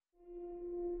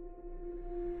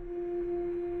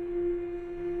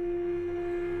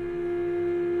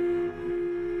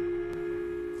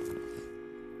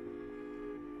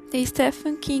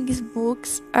Stephen King's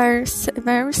books are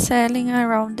very selling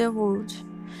around the world.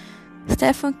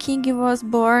 Stephen King was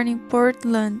born in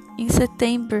Portland in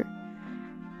September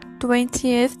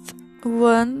 20th,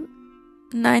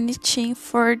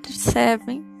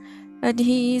 1947, and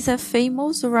he is a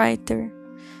famous writer.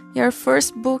 Your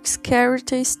first book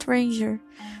carried a stranger,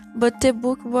 but the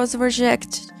book was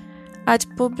rejected at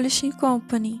publishing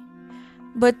company.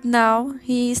 But now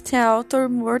he is the author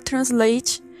more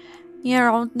translated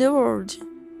around the world.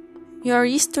 Your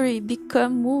history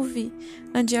become movie,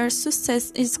 and your success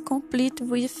is complete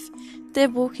with the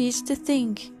book Is the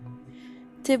Thing.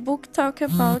 The book talks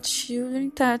about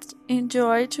children that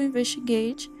enjoy to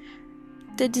investigate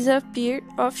the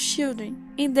disappearance of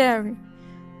children in Derry,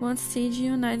 one city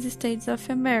in the United States of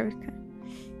America.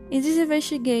 In this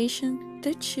investigation,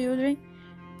 the children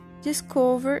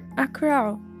discover a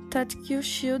crow that kills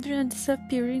children and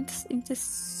disappears in the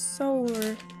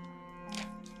sewer.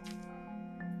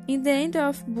 In the end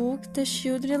of the book, the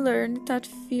children learn that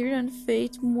fear and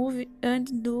fate move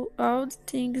and do all the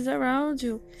things around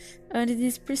you, and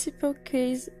this principal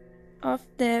case of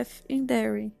death in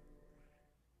Derry.